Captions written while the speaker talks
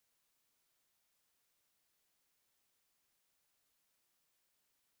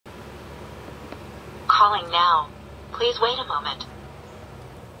Calling now. Please wait a moment.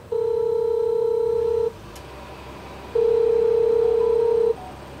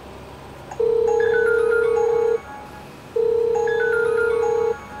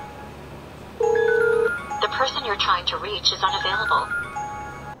 The person you're trying to reach is unavailable.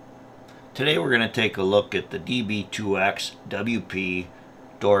 Today we're going to take a look at the DB2X-WP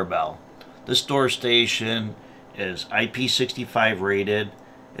doorbell. This door station is IP65 rated,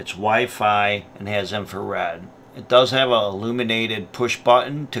 it's Wi-Fi, and has infrared. It does have an illuminated push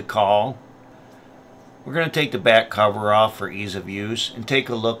button to call. We're going to take the back cover off for ease of use and take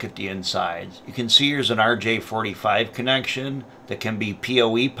a look at the insides. You can see there's an RJ45 connection that can be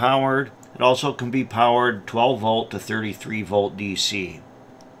PoE powered. It also can be powered 12 volt to 33 volt DC.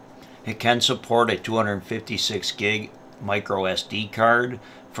 It can support a 256 gig micro SD card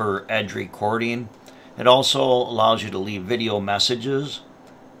for edge recording. It also allows you to leave video messages,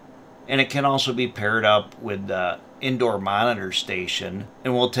 and it can also be paired up with the indoor monitor station,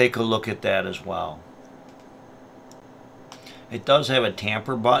 and we'll take a look at that as well. It does have a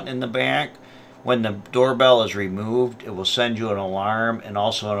tamper button in the back. When the doorbell is removed, it will send you an alarm and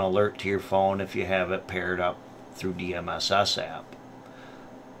also an alert to your phone if you have it paired up through DMSS app.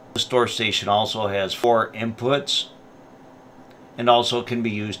 This door station also has 4 inputs and also can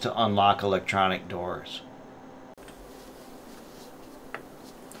be used to unlock electronic doors.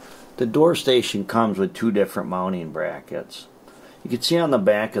 The door station comes with 2 different mounting brackets. You can see on the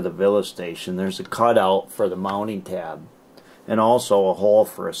back of the Villa station there's a cutout for the mounting tab and also a hole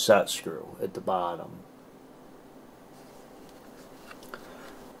for a set screw at the bottom.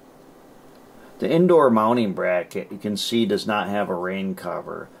 The indoor mounting bracket, you can see, does not have a rain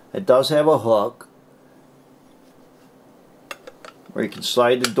cover. It does have a hook where you can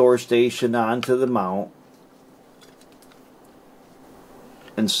slide the door station onto the mount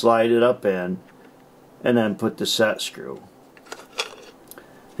and slide it up in and then put the set screw.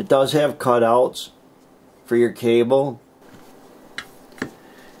 It does have cutouts for your cable,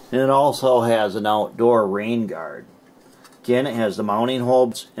 and it also has an outdoor rain guard. Again, it has the mounting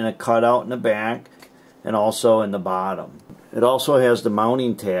holes and a cutout in the back and also in the bottom. It also has the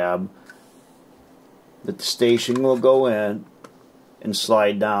mounting tab that the station will go in and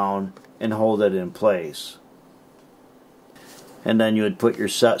slide down and hold it in place. And then you would put your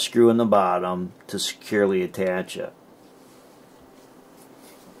set screw in the bottom to securely attach it.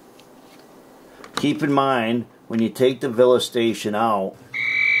 Keep in mind, when you take the Villa station out,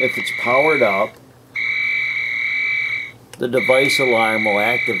 if it's powered up, the device alarm will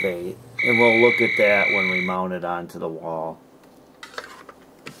activate, and we'll look at that when we mount it onto the wall.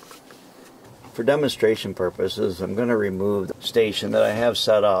 For demonstration purposes, I'm going to remove the station that I have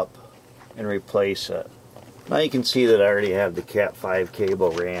set up and replace it. Now you can see that I already have the Cat 5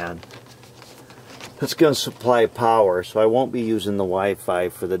 cable ran. It's going to supply power, so I won't be using the Wi-Fi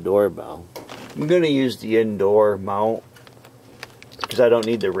for the doorbell. I'm going to use the indoor mount because I don't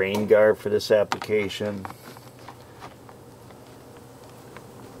need the rain guard for this application.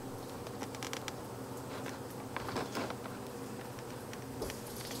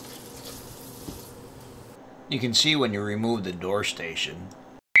 You can see when you remove the door station,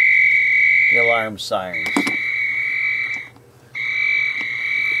 the alarm sirens.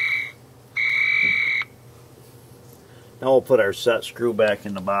 Now we'll put our set screw back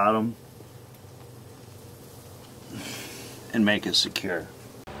in the bottom and make it secure.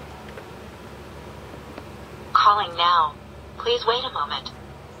 Calling now. Please wait a moment.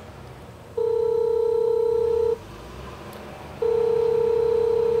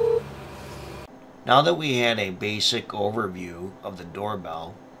 Now that we had a basic overview of the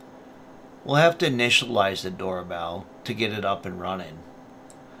doorbell, we'll have to initialize the doorbell to get it up and running.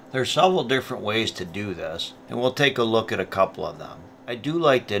 There are several different ways to do this, and we'll take a look at a couple of them. I do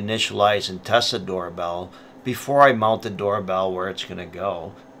like to initialize and test the doorbell before I mount the doorbell where it's going to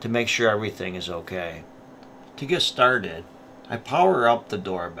go to make sure everything is okay. To get started, I power up the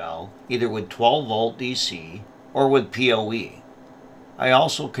doorbell either with 12 volt DC or with PoE. I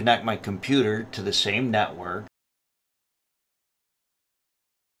also connect my computer to the same network.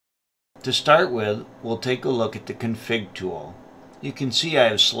 To start with, we'll take a look at the config tool. You can see I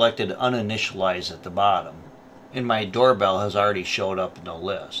have selected uninitialize at the bottom, and my doorbell has already showed up in the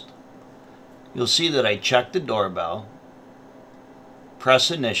list. You'll see that I check the doorbell,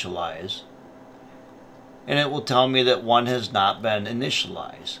 press initialize, and it will tell me that one has not been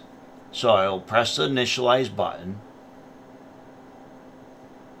initialized. So I will press the initialize button,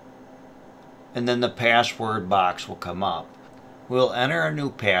 and then the password box will come up. We'll enter a new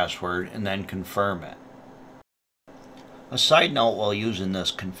password and then confirm it. A side note while using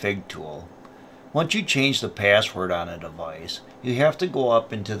this config tool, Once you change the password on a device, you have to go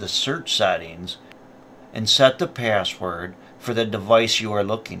up into the search settings and set the password for the device you are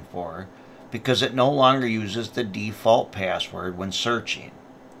looking for, because it no longer uses the default password when searching.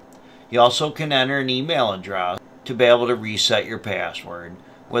 You also can enter an email address to be able to reset your password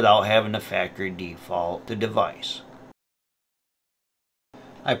without having to factory default the device.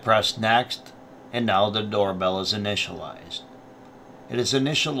 I press next, and now the doorbell is initialized. It is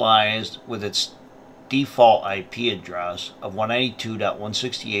initialized with its default IP address of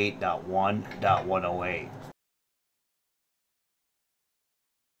 192.168.1.108.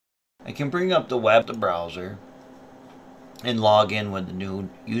 I can bring up the web browser and log in with the new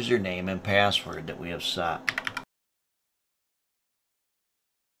username and password that we have set.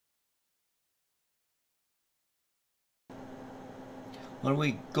 When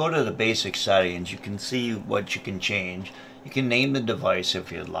we go to the basic settings, you can see what you can change. You can name the device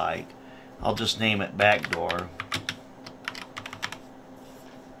if you'd like. I'll just name it backdoor.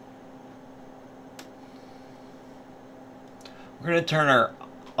 We're going to turn our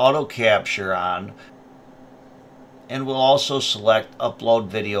auto capture on, and we'll also select upload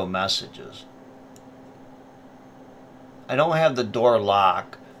video messages. I don't have the door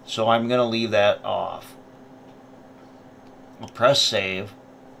lock, so I'm going to leave that off. We'll press save.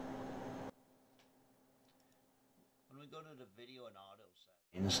 When we go to the video and auto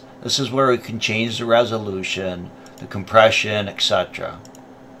settings, this is where we can change the resolution, the compression, etc.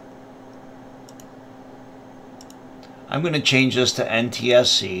 I'm going to change this to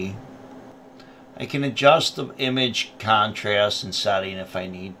NTSC. I can adjust the image contrast and setting if I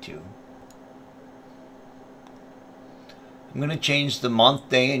need to. I'm going to change the month,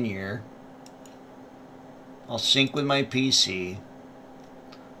 day, and year. I'll sync with my PC,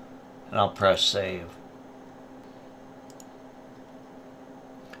 and I'll press save.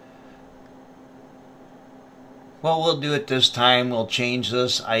 What we'll do at this time, we'll change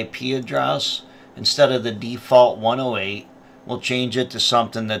this IP address. Instead of the default 108, we'll change it to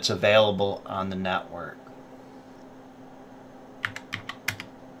something that's available on the network.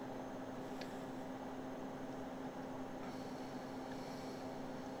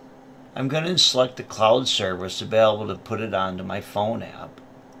 I'm going to select the cloud service to be able to put it onto my phone app,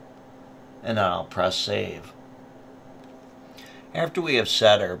 and then I'll press save. After we have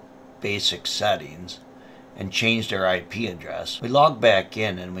set our basic settings and changed our IP address, we log back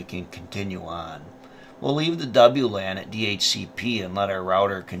in and we can continue on. We'll leave the WLAN at DHCP and let our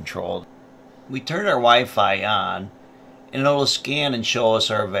router control. We turn our Wi-Fi on, and it'll scan and show us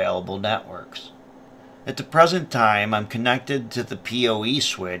our available networks. At the present time, I'm connected to the PoE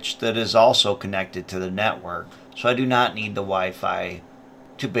switch that is also connected to the network, so I do not need the Wi-Fi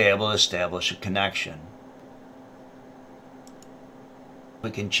to be able to establish a connection. We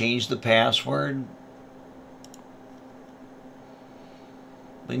can change the password.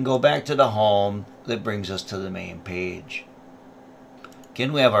 We can go back to the home. That brings us to the main page.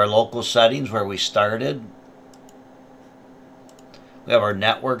 Again, we have our local settings where we started. We have our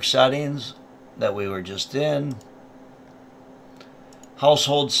network settings that we were just in.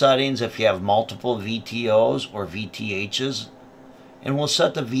 Household settings if you have multiple VTOs or VTHs. And we'll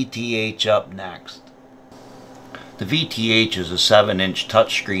set the VTH up next. The VTH is a 7-inch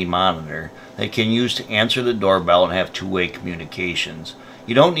touchscreen monitor that can use to answer the doorbell and have two-way communications.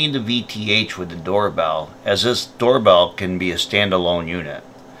 You don't need the VTH with the doorbell, as this doorbell can be a standalone unit.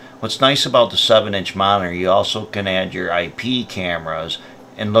 What's nice about the 7-inch monitor, you also can add your IP cameras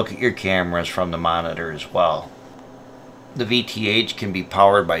and look at your cameras from the monitor as well. The VTH can be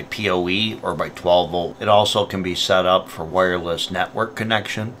powered by PoE or by 12 volt. It also can be set up for wireless network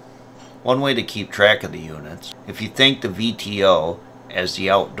connection. One way to keep track of the units, if you think the VTO as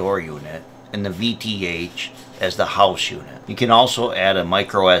the outdoor unit and the VTH as the house unit. You can also add a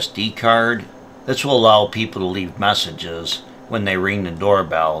micro SD card. This will allow people to leave messages when they ring the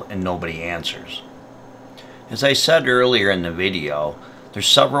doorbell and nobody answers. As I said earlier in the video, there's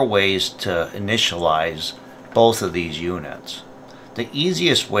several ways to initialize both of these units. The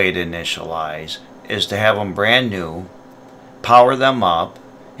easiest way to initialize is to have them brand new, power them up,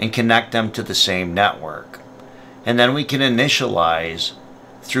 and connect them to the same network. And then we can initialize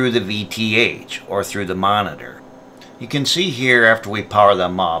through the VTH or through the monitor. You can see here after we power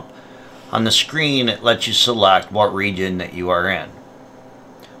them up, on the screen it lets you select what region that you are in.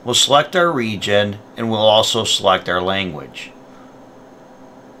 We'll select our region and we'll also select our language.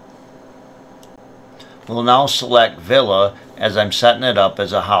 We'll now select Villa as I'm setting it up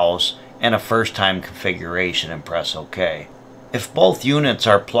as a house and a first time configuration and press OK. If both units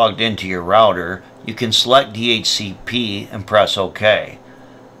are plugged into your router, you can select DHCP and press OK.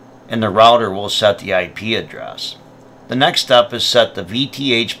 and the router will set the IP address. The next step is set the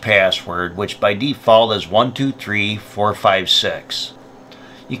VTH password, which by default is 123456.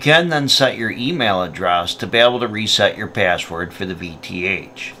 You can then set your email address to be able to reset your password for the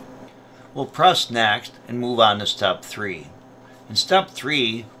VTH. We'll press next and move on to step 3. In step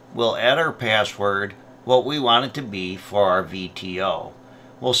 3, we'll add our password, what we want it to be for our VTO.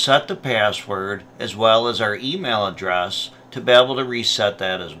 We'll set the password as well as our email address to be able to reset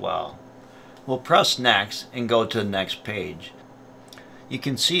that as well. We'll press next and go to the next page. You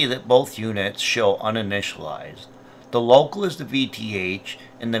can see that both units show uninitialized. The local is the VTH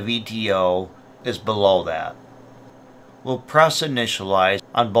and the VTO is below that. We'll press initialize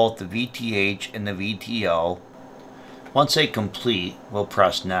on both the VTH and the VTO. Once they complete, we'll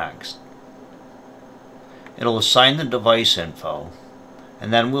press next. It'll assign the device info,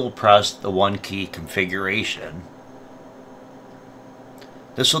 and then we'll press the one key configuration.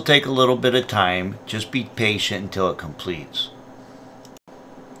 This will take a little bit of time, just be patient until it completes.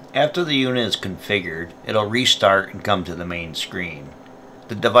 After the unit is configured, it'll restart and come to the main screen.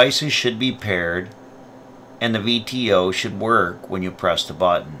 The devices should be paired, and the VTO should work when you press the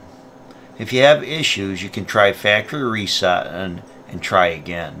button. If you have issues, you can try factory reset and try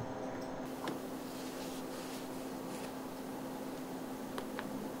again.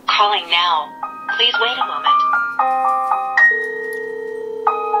 Calling now. Please wait a moment.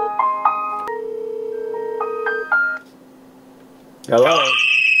 Hello.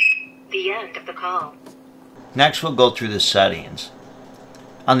 The end of the call. Next, we'll go through the settings.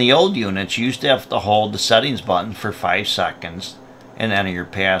 On the old units, you used to have to hold the settings button for 5 seconds and enter your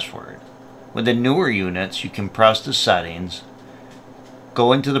password. With the newer units, you can press the settings,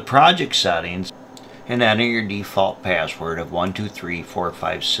 go into the project settings, and enter your default password of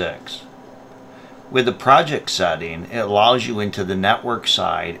 123456. With the project setting, it allows you into the network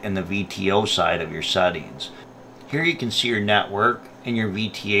side and the VTO side of your settings. Here you can see your network and your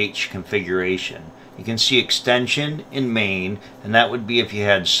VTH configuration. You can see extension in main, and that would be if you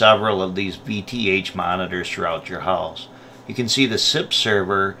had several of these VTH monitors throughout your house. You can see the SIP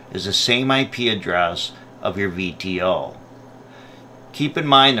server is the same IP address of your VTO. Keep in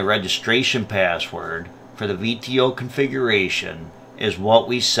mind the registration password for the VTO configuration is what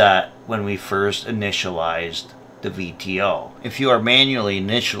we set when we first initialized the VTO. If you are manually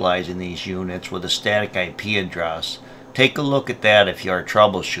initializing these units with a static IP address, take a look at that if you are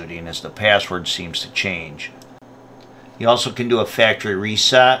troubleshooting, as the password seems to change. You also can do a factory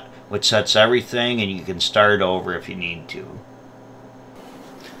reset, which sets everything, and you can start over if you need to.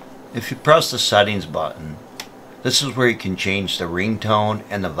 If you press the settings button, this is where you can change the ringtone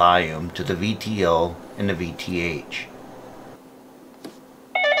and the volume to the VTO and the VTH.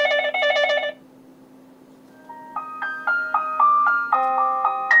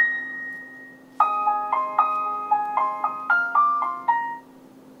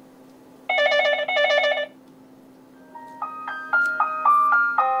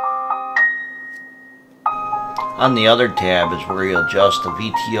 On the other tab is where you'll adjust the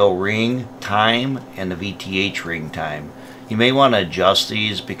VTO ring time and the VTH ring time. You may want to adjust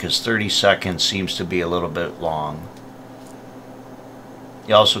these because 30 seconds seems to be a little bit long.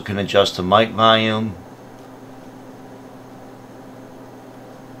 You also can adjust the mic volume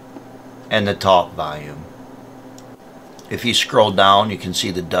and the talk volume. If you scroll down, you can see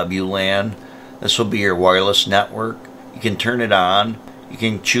the WLAN. This will be your wireless network. You can turn it on. You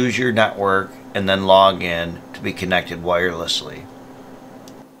can choose your network and then log in to be connected wirelessly.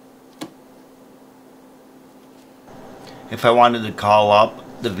 If I wanted to call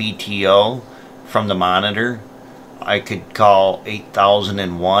up the VTO from the monitor, I could call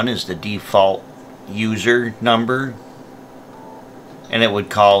 8001 as the default user number, and it would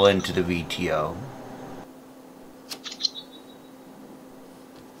call into the VTO.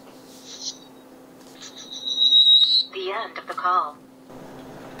 The end of the call.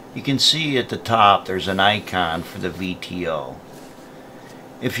 You can see at the top there's an icon for the VTO.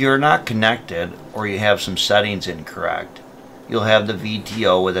 If you're not connected or you have some settings incorrect, you'll have the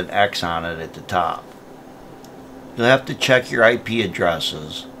VTO with an X on it at the top. You'll have to check your IP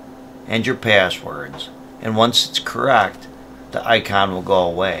addresses and your passwords, and once it's correct, the icon will go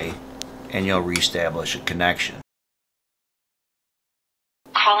away and you'll reestablish a connection.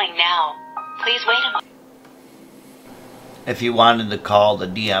 Calling now. Please wait a moment. If you wanted to call the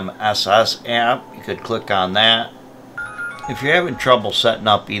DMSS app, you could click on that. If you're having trouble setting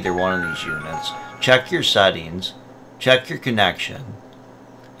up either one of these units, check your settings, check your connection,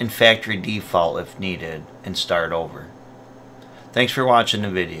 and factory default if needed, and start over. Thanks for watching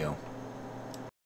the video.